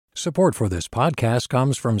Support for this podcast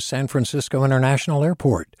comes from San Francisco International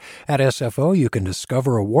Airport. At SFO, you can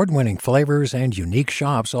discover award-winning flavors and unique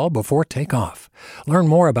shops all before takeoff. Learn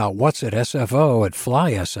more about what's at SFO at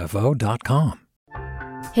flysfo.com.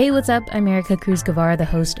 Hey, what's up? I'm Erica Cruz Guevara, the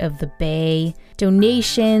host of The Bay.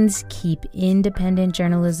 Donations keep independent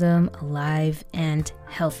journalism alive and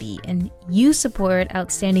healthy. And you support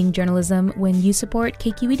outstanding journalism when you support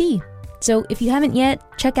KQED. So if you haven't yet,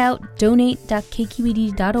 check out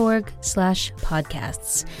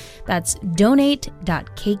donate.kqed.org/podcasts. That's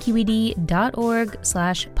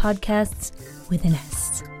donate.kqed.org/podcasts with an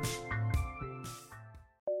S.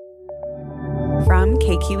 From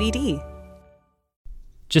KQED.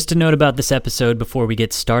 Just a note about this episode before we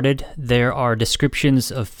get started, there are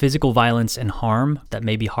descriptions of physical violence and harm that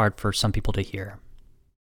may be hard for some people to hear.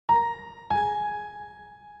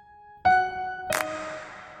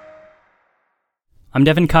 I'm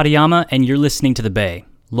Devin Katayama, and you're listening to The Bay,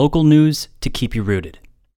 local news to keep you rooted.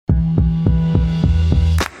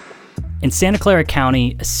 In Santa Clara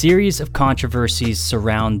County, a series of controversies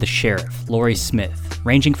surround the sheriff, Lori Smith,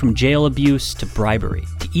 ranging from jail abuse to bribery,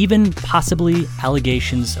 to even possibly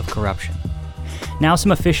allegations of corruption. Now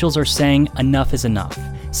some officials are saying enough is enough.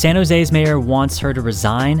 San Jose's mayor wants her to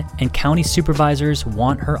resign, and county supervisors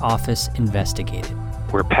want her office investigated.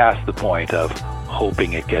 We're past the point of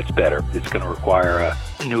hoping it gets better. It's going to require a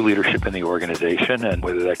new leadership in the organization, and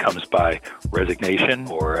whether that comes by resignation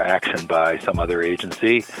or action by some other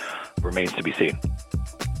agency remains to be seen.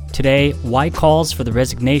 Today, why calls for the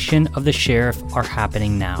resignation of the sheriff are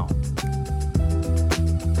happening now.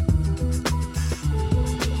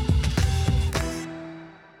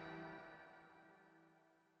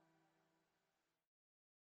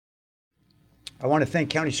 I want to thank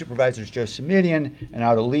County Supervisors Joe Simitian and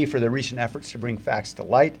Aldo Lee for their recent efforts to bring facts to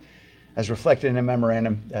light, as reflected in a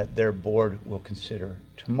memorandum that their board will consider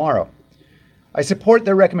tomorrow. I support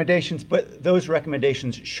their recommendations, but those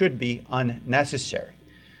recommendations should be unnecessary.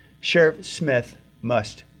 Sheriff Smith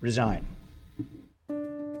must resign.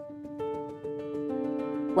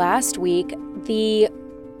 Last week, the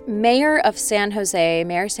mayor of San Jose,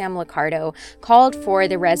 Mayor Sam Liccardo, called for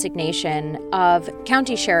the resignation of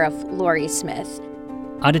County Sheriff Lori Smith.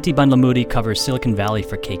 Aditi Bandlamudi covers Silicon Valley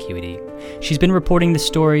for KQED. She's been reporting this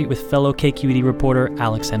story with fellow KQED reporter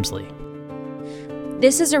Alex Emsley.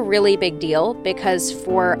 This is a really big deal because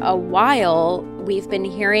for a while, we've been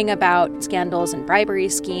hearing about scandals and bribery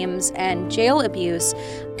schemes and jail abuse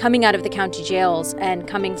coming out of the county jails and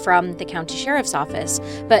coming from the county sheriff's office,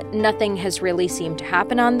 but nothing has really seemed to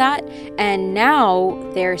happen on that, and now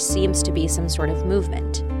there seems to be some sort of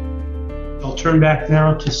movement. I'll turn back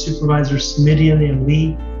now to Supervisors Simitian and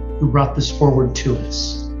Lee, who brought this forward to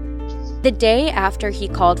us. The day after he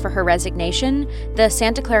called for her resignation, the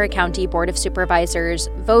Santa Clara County Board of Supervisors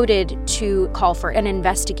voted to call for an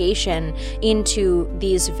investigation into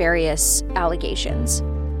these various allegations.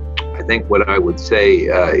 I think what I would say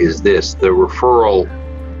is this. The referral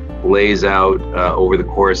lays out over the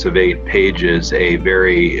course of 8 pages a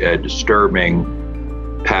very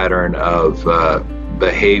disturbing pattern of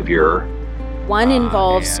behavior. One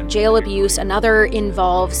involves jail abuse, another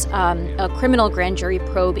involves a criminal grand jury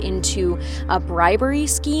probe into a bribery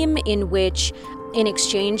scheme in which, in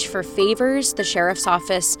exchange for favors, the sheriff's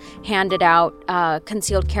office handed out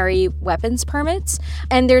concealed carry weapons permits.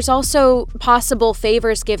 And there's also possible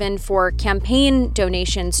favors given for campaign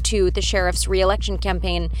donations to the sheriff's re-election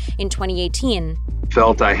campaign in 2018.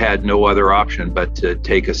 Felt I had no other option but to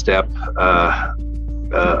take a step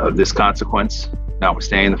of this consequence,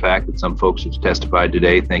 notwithstanding the fact that some folks who've testified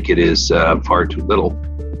today think it is far too little.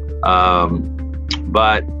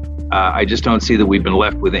 But I just don't see that we've been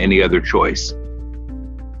left with any other choice.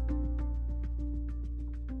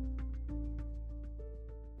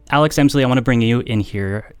 Alex Emsley, I want to bring you in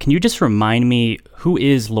here. Can you just remind me, who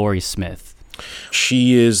is Lori Smith?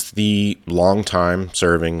 She is the longtime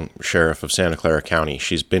serving sheriff of Santa Clara County.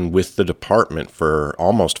 She's been with the department for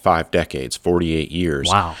almost 5 decades, 48 years.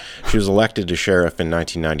 Wow. She was elected to sheriff in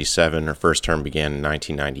 1997. Her first term began in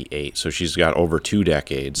 1998. So she's got over 2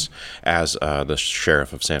 decades as the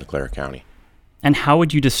sheriff of Santa Clara County. And how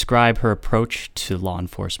would you describe her approach to law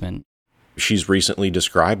enforcement? She's recently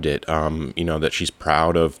described it, that she's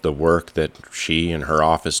proud of the work that she and her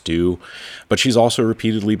office do, but she's also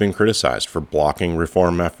repeatedly been criticized for blocking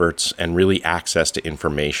reform efforts and really access to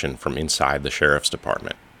information from inside the sheriff's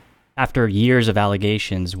department. After years of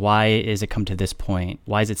allegations, why is it come to this point?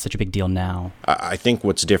 Why is it such a big deal now? I think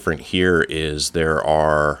what's different here is there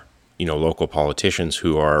are local politicians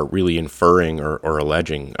who are really inferring or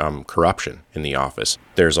alleging corruption in the office.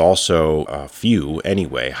 There's also a few,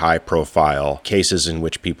 anyway, high-profile cases in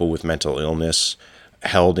which people with mental illness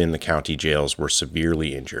held in the county jails were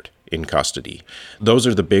severely injured in custody. Those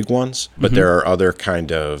are the big ones, but there are other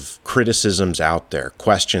kind of criticisms out there,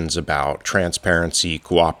 questions about transparency,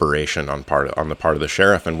 cooperation on the part of the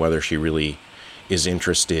sheriff, and whether she really is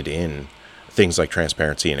interested in things like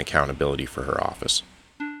transparency and accountability for her office.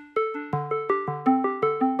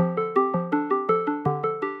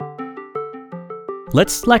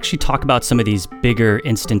 Let's actually talk about some of these bigger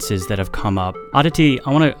instances that have come up. Aditi,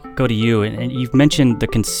 I want to go to you, and you've mentioned the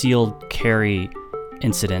concealed carry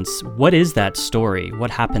incidents. What is that story? What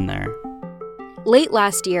happened there? Late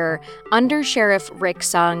last year, Under Sheriff Rick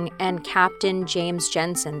Sung and Captain James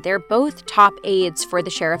Jensen, they're both top aides for the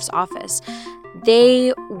sheriff's office.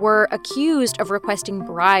 They were accused of requesting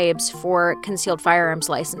bribes for concealed firearms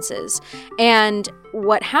licenses. And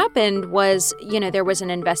what happened was, there was an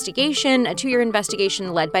investigation, a 2-year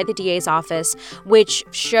investigation led by the DA's office, which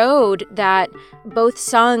showed that both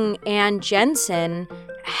Sung and Jensen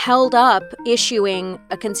held up issuing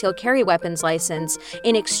a concealed carry weapons license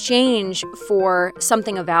in exchange for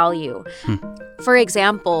something of value. For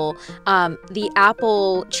example, the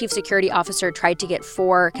Apple chief security officer tried to get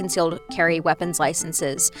 4 concealed carry weapons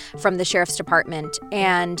licenses from the sheriff's department,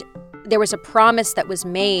 and there was a promise that was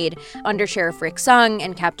made under Sheriff Rick Sung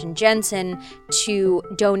and Captain Jensen to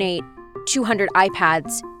donate 200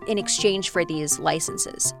 iPads in exchange for these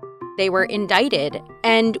licenses. They were indicted,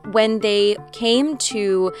 and when they came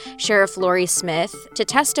to Sheriff Lori Smith to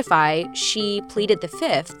testify, she pleaded the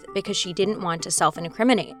fifth because she didn't want to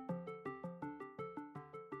self-incriminate.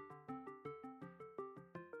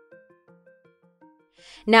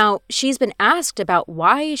 Now, she's been asked about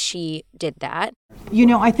why she did that.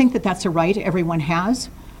 I think that that's a right everyone has.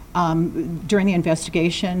 During the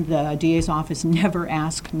investigation, the DA's office never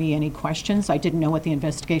asked me any questions. I didn't know what the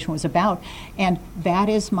investigation was about, and that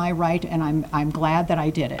is my right, and I'm glad that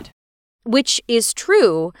I did it. Which is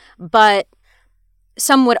true, but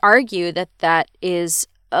some would argue that that is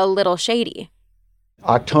a little shady.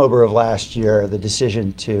 October of last year, the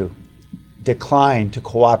decision to decline to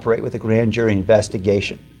cooperate with a grand jury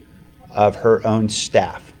investigation of her own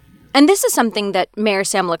staff. And this is something that Mayor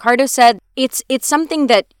Sam Liccardo said. It's something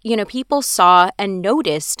that, people saw and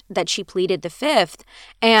noticed that she pleaded the fifth,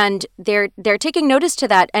 and they're taking notice to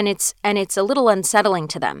that, and it's a little unsettling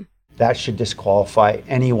to them. That should disqualify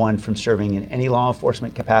anyone from serving in any law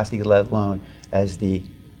enforcement capacity, let alone as the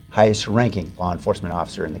highest ranking law enforcement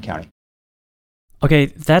officer in the county. Okay,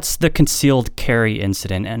 that's the concealed carry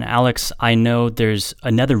incident. And Alex, I know there's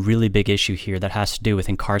another really big issue here that has to do with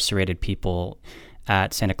incarcerated people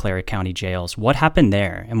at Santa Clara County jails. What happened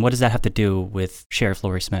there, and what does that have to do with Sheriff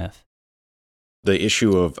Lori Smith? The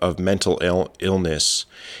issue of mental illness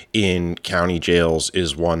in county jails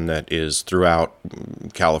is one that is throughout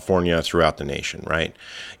California, throughout the nation, right?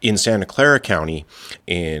 In Santa Clara County,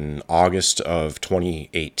 in August of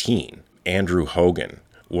 2018, Andrew Hogan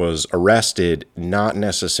was arrested, not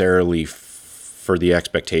necessarily for the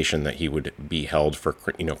expectation that he would be held for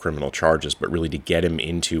criminal charges, but really to get him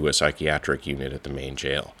into a psychiatric unit at the main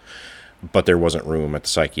jail. But there wasn't room at the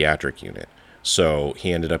psychiatric unit, so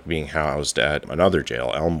he ended up being housed at another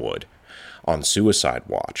jail, Elmwood, on suicide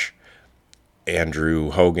watch.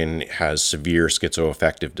 Andrew Hogan has severe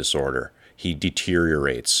schizoaffective disorder. He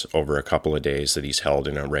deteriorates over a couple of days that he's held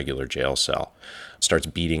in a regular jail cell, starts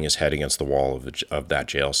beating his head against the wall of that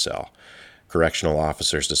jail cell. Correctional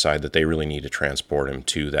officers decide that they really need to transport him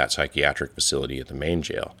to that psychiatric facility at the main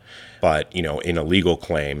jail. But, in a legal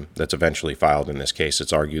claim that's eventually filed in this case,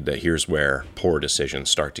 it's argued that here's where poor decisions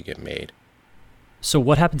start to get made. So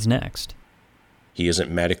what happens next? He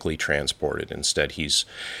isn't medically transported. Instead, he's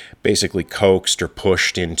basically coaxed or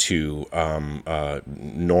pushed into a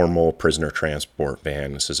normal prisoner transport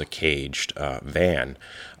van. This is a caged van,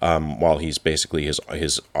 while he's basically his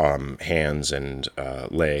hands and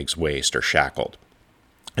legs, waist are shackled.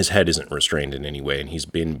 His head isn't restrained in any way, and he's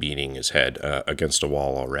been beating his head against a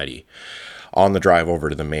wall already. On the drive over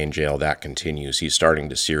to the main jail, that continues. He's starting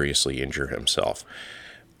to seriously injure himself.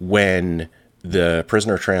 When the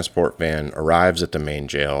prisoner transport van arrives at the main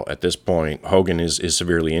jail, at this point, Hogan is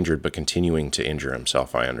severely injured, but continuing to injure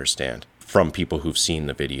himself, I understand, from people who've seen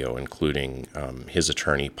the video, including his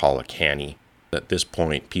attorney, Paula Canny. At this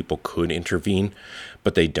point, people could intervene,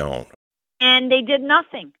 but they don't. And they did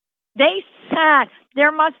nothing. They sat.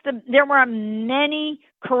 There were many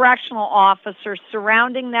correctional officers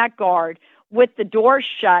surrounding that guard with the door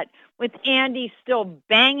shut, with Andy still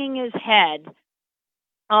banging his head.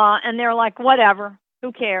 And they're like, whatever,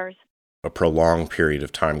 who cares? A prolonged period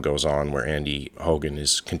of time goes on where Andy Hogan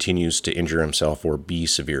continues to injure himself or be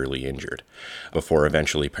severely injured before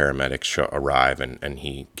eventually paramedics arrive and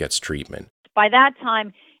he gets treatment. By that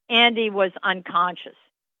time, Andy was unconscious.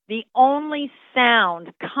 The only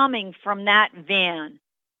sound coming from that van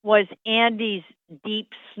was Andy's deep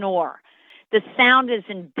snore. The sound is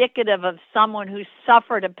indicative of someone who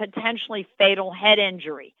suffered a potentially fatal head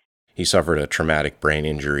injury. He suffered a traumatic brain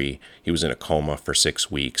injury. He was in a coma for 6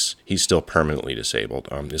 weeks. He's still permanently disabled.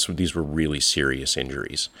 These were really serious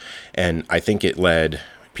injuries. And I think it led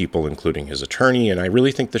people, including his attorney, and I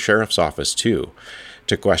really think the sheriff's office too,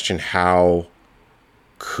 to question how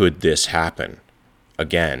could this happen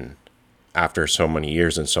again after so many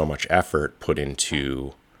years and so much effort put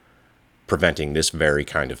into preventing this very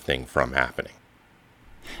kind of thing from happening.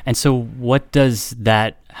 And so what does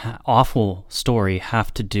that awful story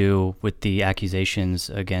have to do with the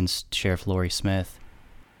accusations against Sheriff Laurie Smith?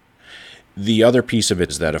 The other piece of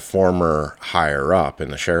it is that a former higher up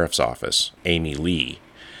in the sheriff's office, Amy Lee,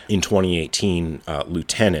 in 2018,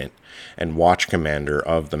 lieutenant and watch commander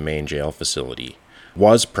of the main jail facility,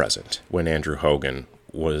 was present when Andrew Hogan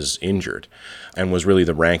was injured and was really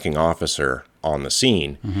the ranking officer on the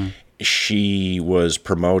scene. Mm-hmm. She was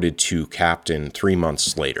promoted to captain 3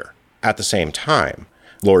 months later. At the same time,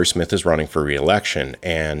 Laurie Smith is running for re-election,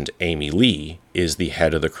 and Amy Lee is the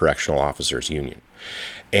head of the Correctional Officers Union.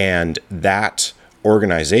 And that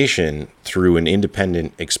organization, through an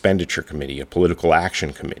independent expenditure committee, a political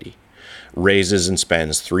action committee, raises and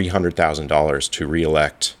spends $300,000 to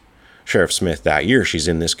re-elect Sheriff Smith that year. She's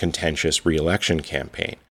in this contentious re-election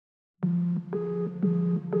campaign.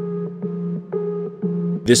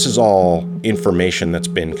 This is all information that's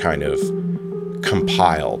been kind of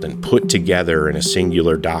compiled and put together in a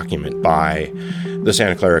singular document by the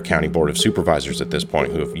Santa Clara County Board of Supervisors at this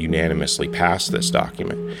point, who have unanimously passed this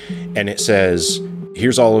document. And it says,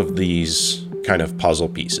 here's all of these kind of puzzle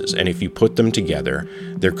pieces, and if you put them together,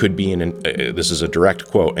 there could be, this is a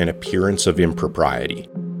direct quote, an appearance of impropriety.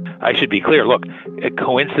 I should be clear. Look, a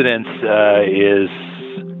coincidence is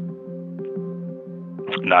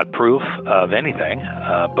not proof of anything,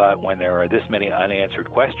 but when there are this many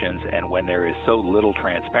unanswered questions and when there is so little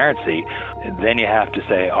transparency, then you have to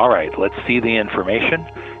say, all right, let's see the information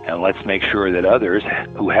and let's make sure that others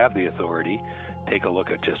who have the authority take a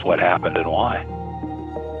look at just what happened and why.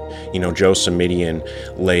 You know, Joe Simidian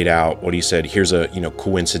laid out what he said, here's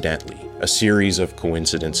coincidentally, a series of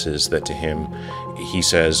coincidences that to him, he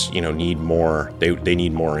says, need more, they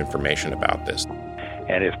need more information about this.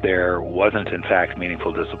 And if there wasn't, in fact,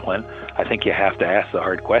 meaningful discipline, I think you have to ask the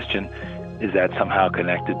hard question, is that somehow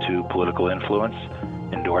connected to political influence,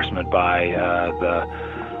 endorsement by the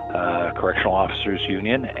Correctional Officers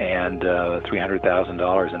Union, and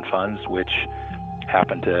 $300,000 in funds, which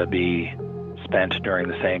happened to be spent during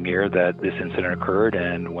the same year that this incident occurred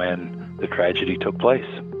and when the tragedy took place.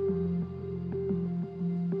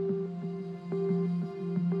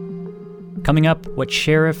 Coming up, what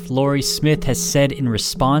Sheriff Laurie Smith has said in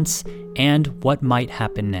response and what might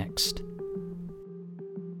happen next.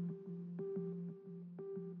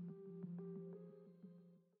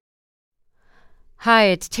 Hi,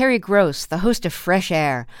 it's Terry Gross, the host of Fresh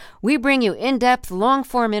Air. We bring you in-depth,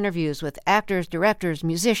 long-form interviews with actors, directors,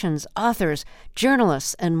 musicians, authors,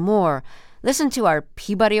 journalists, and more. Listen to our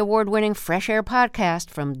Peabody Award-winning Fresh Air podcast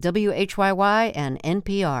from WHYY and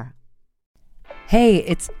NPR. Hey,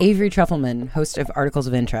 it's Avery Trufelman, host of Articles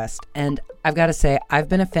of Interest, and I've got to say, I've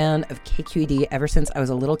been a fan of KQED ever since I was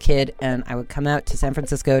a little kid, and I would come out to San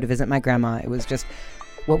Francisco to visit my grandma. It was just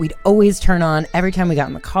what we'd always turn on every time we got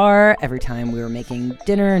in the car, every time we were making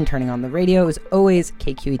dinner and turning on the radio. It was always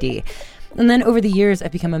KQED. And then over the years,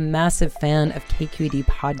 I've become a massive fan of KQED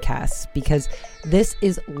podcasts because this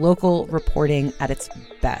is local reporting at its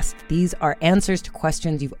best. These are answers to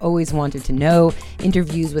questions you've always wanted to know,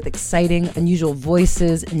 interviews with exciting, unusual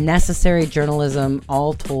voices, necessary journalism,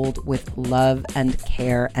 all told with love and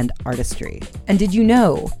care and artistry. And did you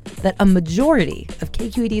know that a majority of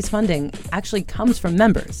KQED's funding actually comes from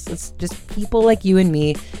members? It's just people like you and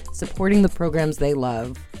me supporting the programs they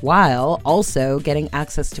love, while also getting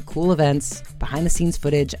access to cool events, behind-the-scenes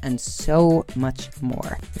footage, and so much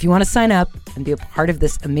more. If you want to sign up and be a part of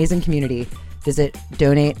this amazing community, visit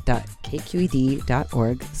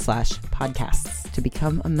donate.kqed.org/podcasts to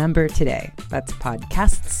become a member today. That's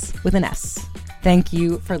podcasts with an S. Thank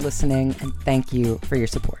you for listening, and thank you for your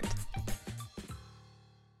support.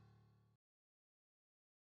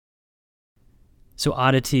 So,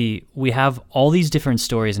 Aditi, we have all these different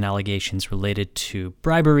stories and allegations related to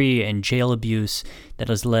bribery and jail abuse that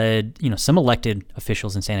has led, some elected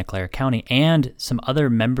officials in Santa Clara County and some other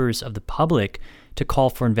members of the public to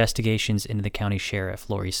call for investigations into the county sheriff,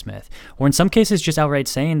 Lori Smith, or in some cases just outright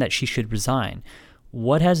saying that she should resign.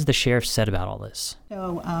 What has the sheriff said about all this?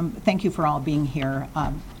 So thank you for all being here.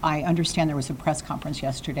 I understand there was a press conference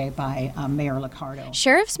yesterday by Mayor Liccardo.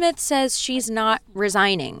 Sheriff Smith says she's not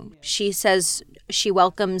resigning. She says she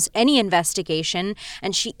welcomes any investigation,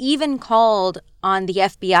 and she even called on the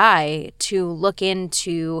FBI to look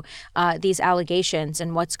into these allegations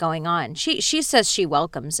and what's going on. She says she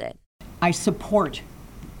welcomes it. I support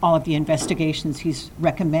all of the investigations he's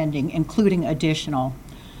recommending, including additional.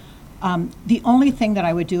 The only thing that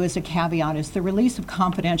I would do as a caveat is the release of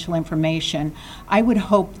confidential information. I would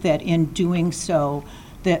hope that in doing so,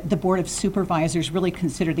 that the Board of Supervisors really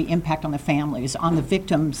consider the impact on the families, on the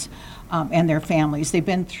victims and their families. They've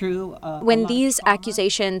been through when these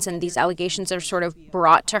accusations and these allegations are sort of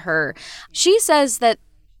brought to her, she says that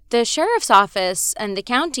the sheriff's office and the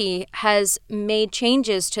county has made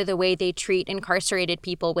changes to the way they treat incarcerated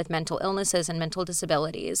people with mental illnesses and mental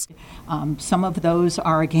disabilities. Some of those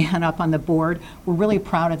are, again, up on the board. We're really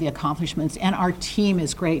proud of the accomplishments, and our team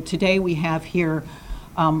is great. Today we have here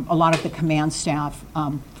a lot of the command staff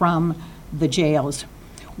from the jails.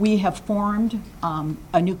 We have formed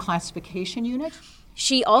a new classification unit.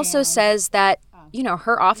 She also says that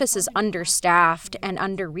her office is understaffed and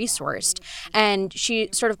under-resourced. And she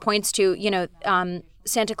sort of points to,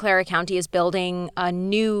 Santa Clara County is building a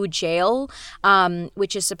new jail,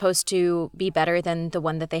 which is supposed to be better than the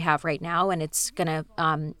one that they have right now. And it's going to,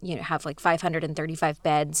 have like 535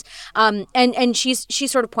 beds. And she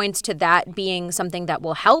sort of points to that being something that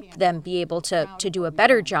will help them be able to do a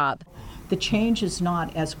better job. The change is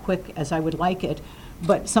not as quick as I would like it.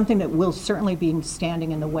 But something that will certainly be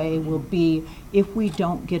standing in the way will be if we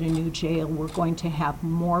don't get a new jail, we're going to have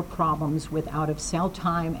more problems with out-of-cell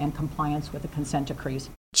time and compliance with the consent decrees.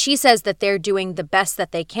 She says that they're doing the best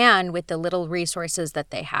that they can with the little resources that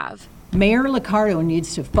they have. Mayor Liccardo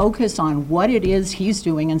needs to focus on what it is he's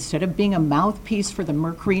doing instead of being a mouthpiece for the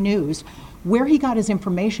Mercury News. Where he got his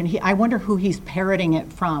information, I wonder who he's parroting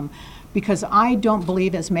it from, because I don't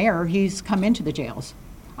believe as mayor he's come into the jails.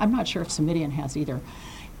 I'm not sure if Samidian has either.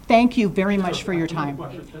 Thank you very much for your time.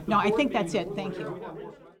 No, I think that's it. Thank you.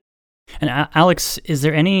 And Alex, is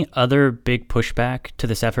there any other big pushback to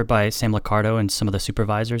this effort by Sam Liccardo and some of the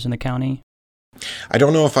supervisors in the county? I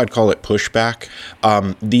don't know if I'd call it pushback.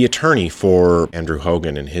 The attorney for Andrew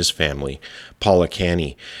Hogan and his family, Paula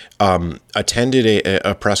Canny, attended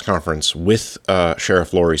a press conference with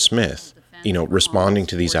Sheriff Lori Smith, responding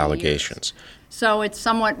to these allegations. So it's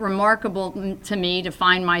somewhat remarkable to me to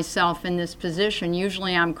find myself in this position.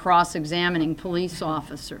 Usually I'm cross-examining police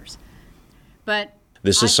officers. But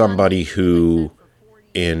this is somebody who,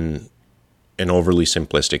 in an overly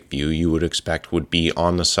simplistic view, you would expect would be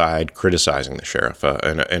on the side criticizing the sheriff,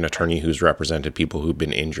 an attorney who's represented people who've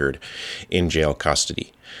been injured in jail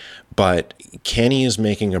custody. But Kenny is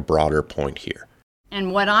making a broader point here.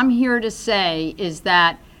 And what I'm here to say is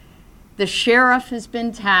that the sheriff has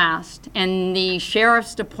been tasked, and the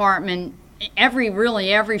sheriff's department,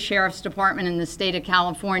 every sheriff's department in the state of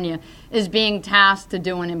California is being tasked to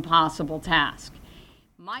do an impossible task.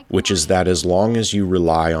 Which is that as long as you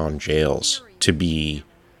rely on jails to be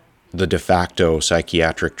the de facto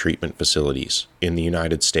psychiatric treatment facilities in the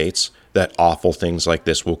United States, that awful things like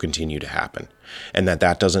this will continue to happen. And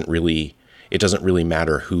it doesn't really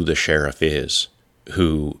matter who the sheriff is,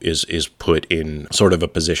 who is put in sort of a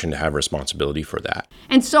position to have responsibility for that.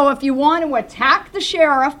 And so if you want to attack the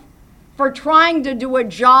sheriff for trying to do a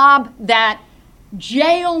job that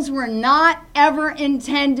jails were not ever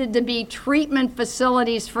intended to be treatment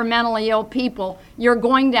facilities for mentally ill people, you're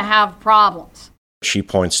going to have problems. She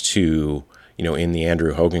points to, in the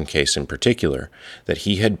Andrew Hogan case in particular, that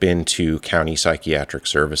he had been to county psychiatric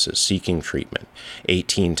services seeking treatment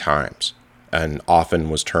 18 times. And often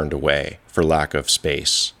was turned away for lack of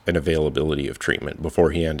space and availability of treatment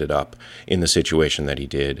before he ended up in the situation that he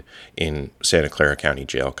did in Santa Clara County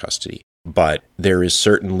jail custody. But there is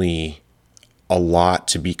certainly a lot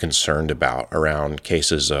to be concerned about around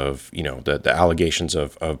cases of, the allegations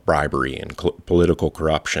of bribery and political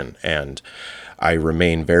corruption. And I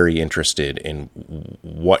remain very interested in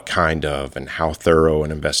what kind of and how thorough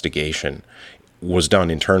an investigation was done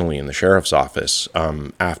internally in the sheriff's office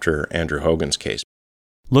after Andrew Hogan's case.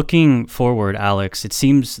 Looking forward, Alex, it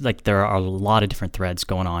seems like there are a lot of different threads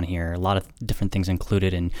going on here, a lot of different things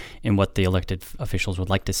included in what the elected officials would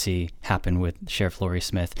like to see happen with Sheriff Laurie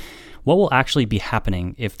Smith. What will actually be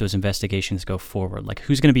happening if those investigations go forward? Like,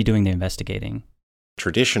 who's going to be doing the investigating?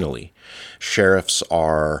 Traditionally, sheriffs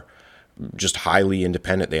are just highly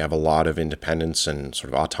independent. They have a lot of independence and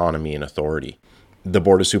sort of autonomy and authority. The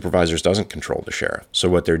Board of Supervisors doesn't control the sheriff. So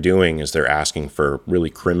what they're doing is they're asking for really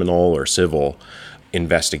criminal or civil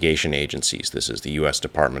investigation agencies. This is the U.S.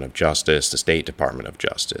 Department of Justice, the State Department of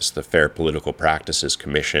Justice, the Fair Political Practices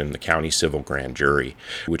Commission, the County Civil Grand Jury,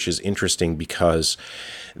 which is interesting because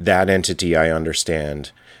that entity, I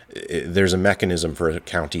understand, there's a mechanism for a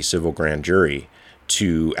county civil grand jury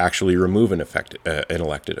to actually remove an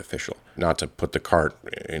elected official. Not to put the cart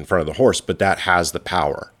in front of the horse, but that has the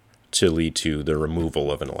power to lead to the removal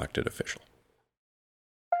of an elected official.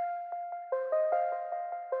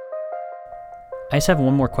 I just have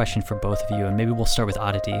one more question for both of you, and maybe we'll start with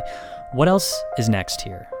Aditi. What else is next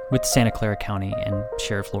here with Santa Clara County and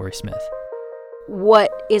Sheriff Laurie Smith?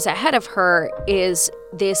 What is ahead of her is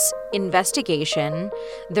this investigation,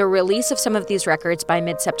 the release of some of these records by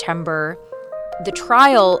mid-September, the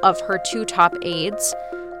trial of her two top aides,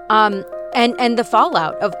 and the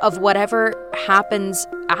fallout of whatever happens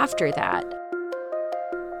after that.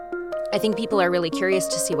 I think people are really curious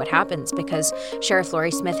to see what happens because Sheriff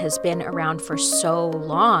Laurie Smith has been around for so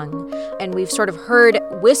long, and we've sort of heard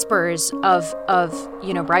whispers of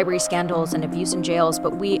bribery scandals and abuse in jails,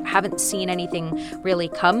 but we haven't seen anything really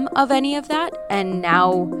come of any of that, and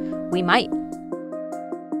now we might.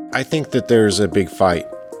 I think that there's a big fight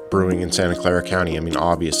brewing in Santa Clara County,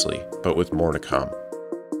 obviously, but with more to come.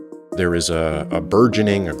 There is a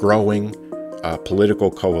burgeoning, a growing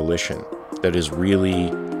political coalition that is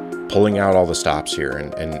really pulling out all the stops here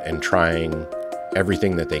and trying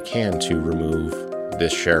everything that they can to remove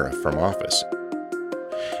this sheriff from office.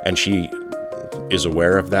 And she is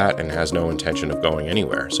aware of that and has no intention of going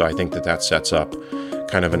anywhere. So I think that sets up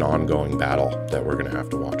kind of an ongoing battle that we're going to have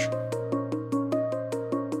to watch.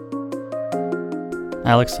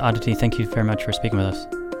 Alex, Aditi, thank you very much for speaking with us.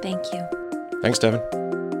 Thank you. Thanks, Devin.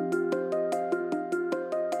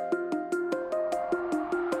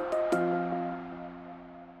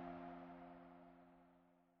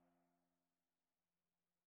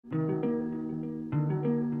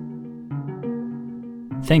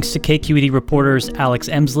 Thanks to KQED reporters Alex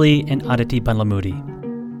Emsley and Aditi Banlamudi.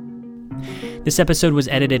 This episode was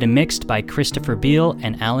edited and mixed by Christopher Beal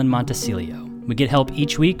and Alan Montecillo. We get help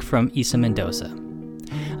each week from Isa Mendoza.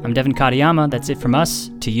 I'm Devin Katayama. That's it from us.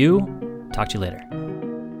 To you, talk to you later.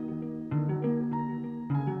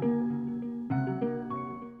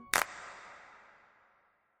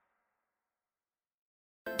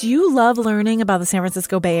 Do you love learning about the San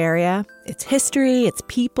Francisco Bay Area? Its history, its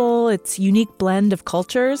people, its unique blend of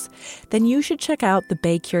cultures? Then you should check out the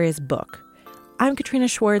Bay Curious book. I'm Katrina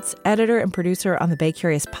Schwartz, editor and producer on the Bay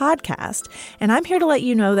Curious podcast, and I'm here to let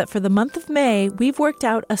you know that for the month of May, we've worked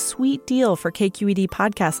out a sweet deal for KQED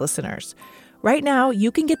podcast listeners. Right now,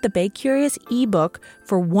 you can get the Bay Curious ebook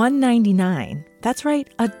for $1.99. That's right,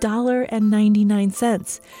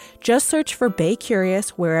 $1.99. Just search for Bay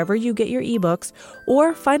Curious wherever you get your ebooks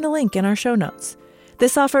or find a link in our show notes.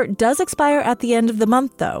 This offer does expire at the end of the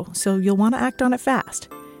month, though, so you'll want to act on it fast.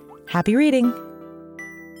 Happy reading!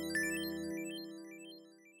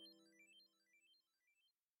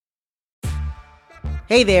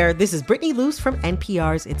 Hey there, this is Brittany Luce from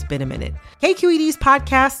NPR's It's Been a Minute. KQED's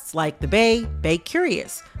podcasts like The Bay, Bay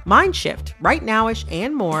Curious, Mind Shift, Right Nowish,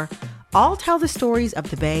 and more all tell the stories of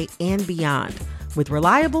the Bay and beyond with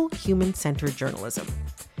reliable, human-centered journalism.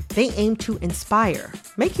 They aim to inspire,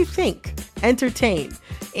 make you think, entertain,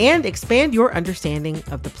 and expand your understanding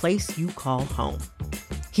of the place you call home.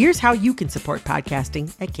 Here's how you can support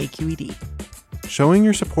podcasting at KQED. Showing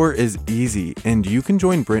your support is easy, and you can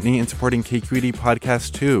join Brittany in supporting KQED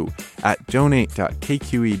Podcast too at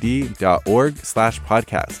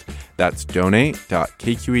donate.kqed.org/podcast. That's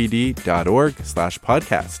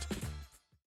donate.kqed.org/podcast.